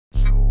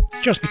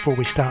Just before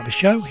we start the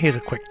show, here's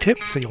a quick tip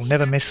so you'll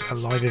never miss a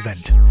live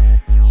event.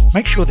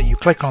 Make sure that you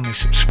click on the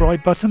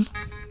subscribe button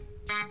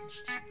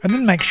and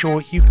then make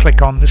sure you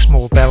click on the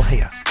small bell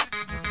here.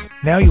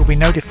 Now you'll be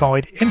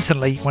notified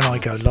instantly when I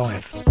go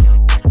live.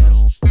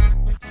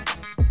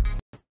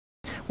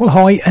 Well,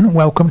 hi and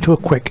welcome to a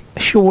quick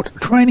short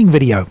training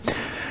video.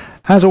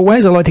 As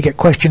always, I like to get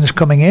questions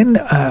coming in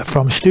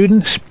from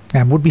students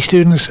and would-be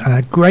students, and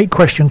a great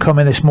question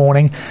coming this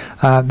morning.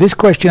 This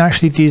question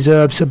actually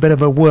deserves a bit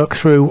of a work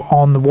through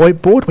on the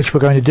whiteboard, which we're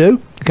going to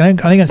do. I'm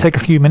only going to take a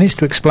few minutes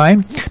to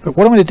explain, but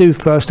what I'm going to do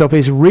first off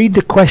is read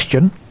the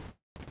question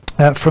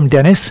from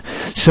Dennis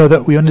so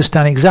that we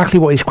understand exactly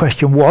what his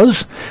question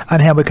was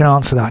and how we can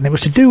answer that. And it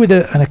was to do with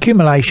an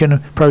accumulation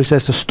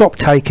process, a stop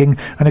taking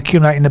and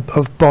accumulating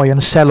of buy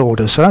and sell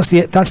orders. So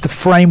that's the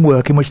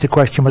framework in which the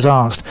question was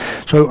asked.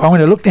 So I'm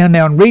going to look down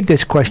now and read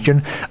this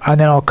question, and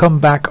then I'll come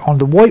back on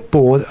the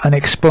whiteboard and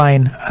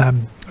explain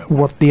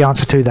what the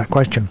answer to that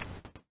question.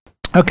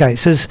 Okay, it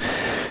says,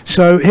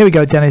 so here we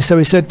go, Dennis. So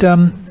he said,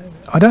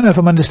 I don't know if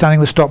I'm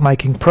understanding the stop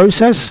making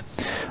process.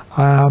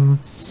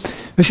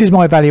 This is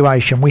my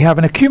evaluation. We have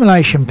an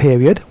accumulation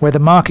period where the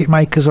market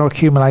makers are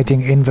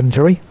accumulating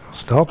inventory,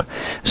 stock.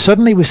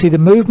 Suddenly we see the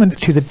movement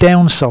to the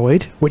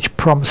downside, which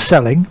prompts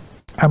selling,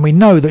 and we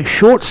know that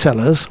short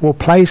sellers will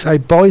place a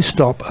buy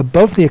stop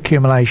above the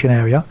accumulation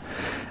area,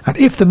 and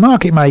if the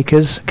market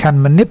makers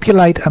can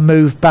manipulate a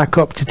move back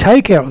up to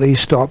take out these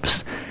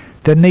stops,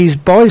 then these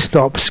buy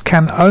stops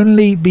can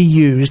only be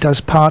used as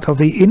part of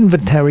the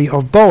inventory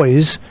of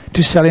buys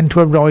to sell into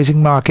a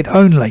rising market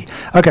only.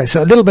 Okay,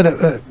 so a little bit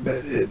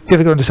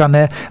difficult to understand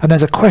there, and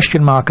there's a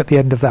question mark at the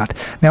end of that.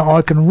 Now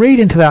I can read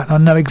into that and I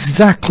know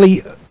exactly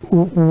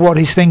what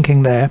he's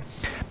thinking there,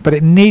 but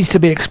it needs to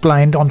be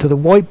explained onto the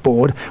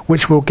whiteboard,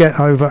 which we'll get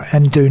over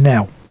and do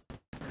now.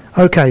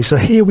 Okay, so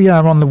here we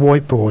are on the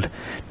whiteboard.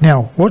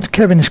 Now, what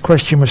Kevin's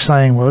question was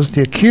saying was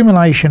the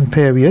accumulation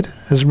period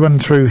has run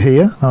through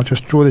here. I'll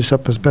just draw this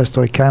up as best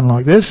I can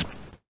like this.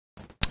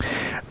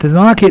 The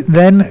market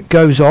then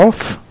goes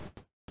off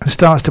and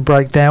starts to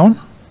break down.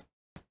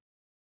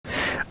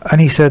 And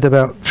he said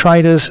about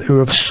traders who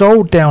have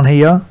sold down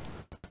here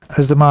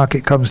as the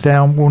market comes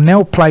down will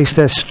now place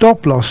their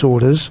stop loss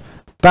orders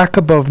back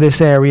above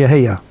this area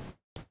here.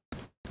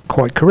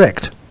 Quite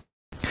correct.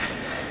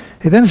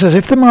 It then says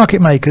if the market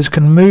makers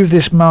can move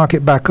this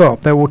market back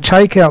up, they will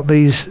take out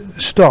these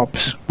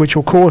stops, which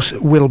of course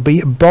will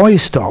be buy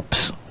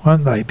stops,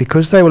 won't they?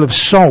 Because they will have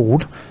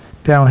sold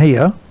down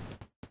here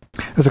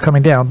as they're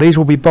coming down. These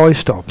will be buy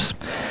stops.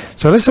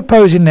 So let's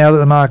suppose now that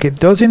the market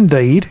does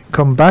indeed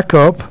come back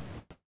up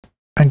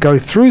and go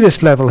through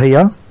this level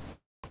here,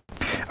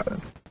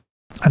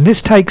 and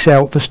this takes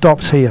out the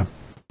stops here.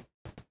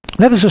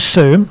 Let us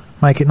assume,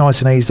 make it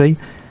nice and easy,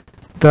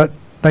 that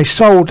they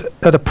sold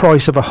at a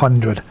price of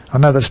 100. I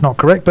know that's not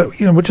correct, but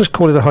we'll just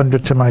call it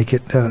 100 to make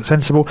it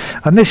sensible.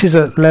 And this is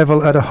a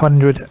level at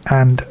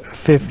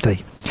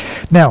 150.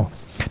 Now,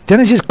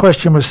 Dennis's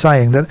question was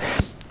saying that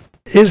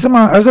as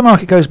the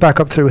market goes back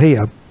up through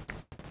here,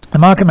 the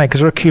market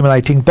makers are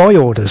accumulating buy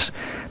orders.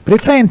 But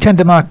if they intend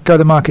to go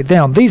the market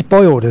down, these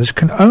buy orders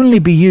can only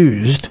be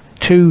used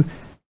to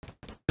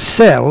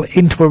sell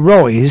into a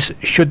rise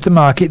should the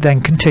market then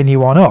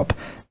continue on up.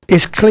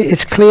 It's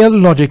clear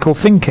logical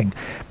thinking,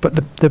 but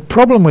the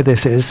problem with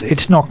this is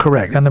it's not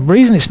correct, and the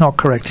reason it's not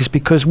correct is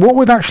because what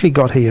we've actually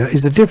got here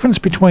is the difference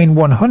between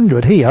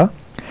 100 here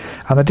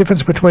and the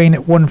difference between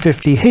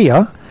 150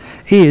 here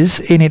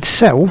is in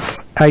itself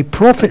a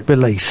profit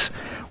release.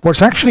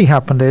 What's actually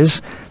happened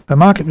is the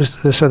market was,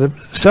 so the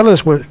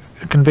sellers were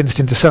convinced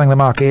into selling the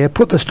market here,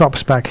 put the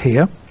stops back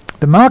here,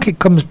 the market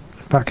comes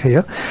back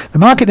here, the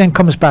market then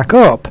comes back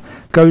up,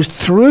 goes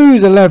through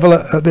the level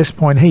at this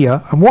point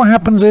here, and what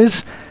happens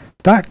is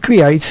that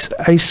creates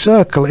a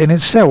circle in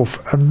itself,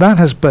 and that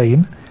has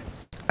been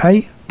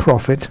a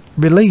profit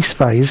release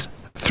phase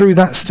through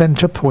that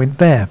center point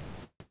there.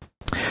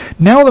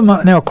 Now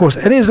of course,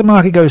 as the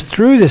market goes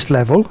through this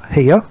level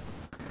here,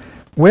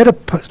 where do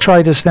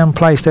traders then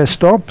place their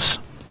stops?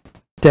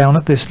 Down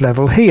at this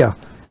level here.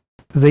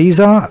 These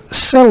are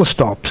sell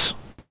stops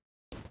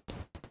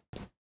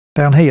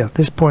down here,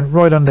 this point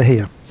right under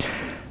here.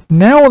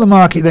 Now the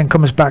market then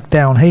comes back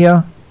down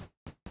here,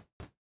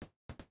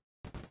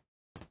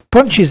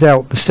 punches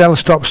out the sell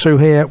stops through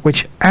here,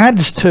 which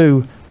adds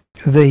to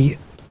the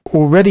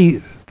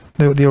already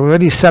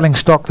selling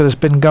stock that has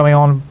been going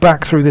on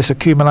back through this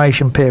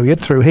accumulation period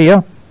through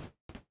here,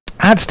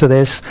 adds to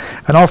this,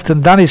 and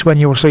often that is when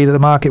you'll see that the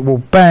market will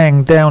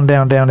bang down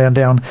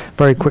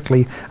very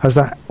quickly as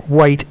that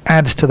weight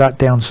adds to that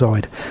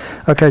downside.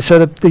 Okay,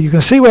 so you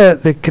can see where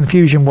the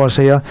confusion was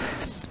here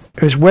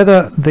is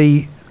whether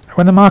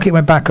when the market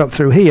went back up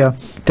through here,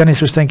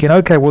 Dennis was thinking,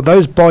 okay, well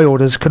those buy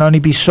orders can only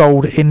be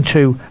sold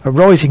into a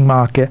rising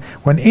market,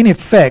 when in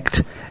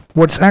effect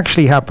what's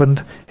actually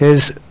happened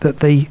is that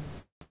the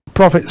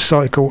profit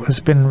cycle has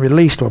been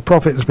released, or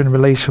profit has been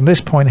released from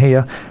this point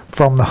here,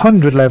 from the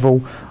 100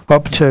 level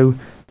up to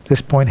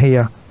this point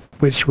here,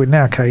 which in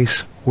our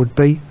case would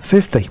be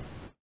 50.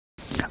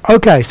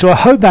 Okay, so I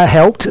hope that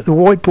helped. The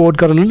whiteboard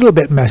got a little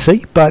bit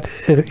messy, but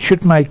it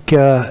should make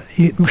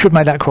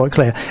that quite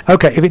clear.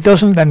 Okay, if it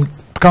doesn't, then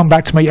come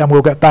back to me and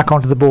we'll get back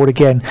onto the board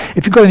again.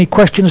 If you've got any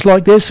questions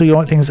like this, or you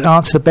want things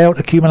answered about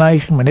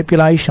accumulation,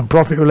 manipulation,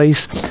 profit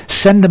release,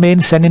 send them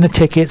in, send in a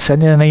ticket,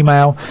 send in an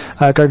email,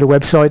 go to the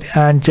website,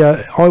 and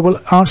I will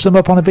answer them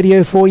up on a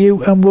video for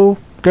you, and we'll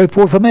go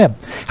forward from there.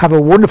 Have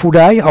a wonderful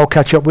day. I'll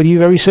catch up with you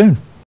very soon.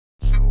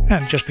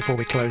 And just before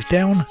we close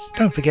down,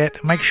 don't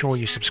forget, make sure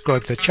you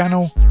subscribe to the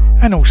channel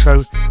and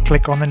also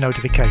click on the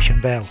notification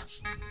bell.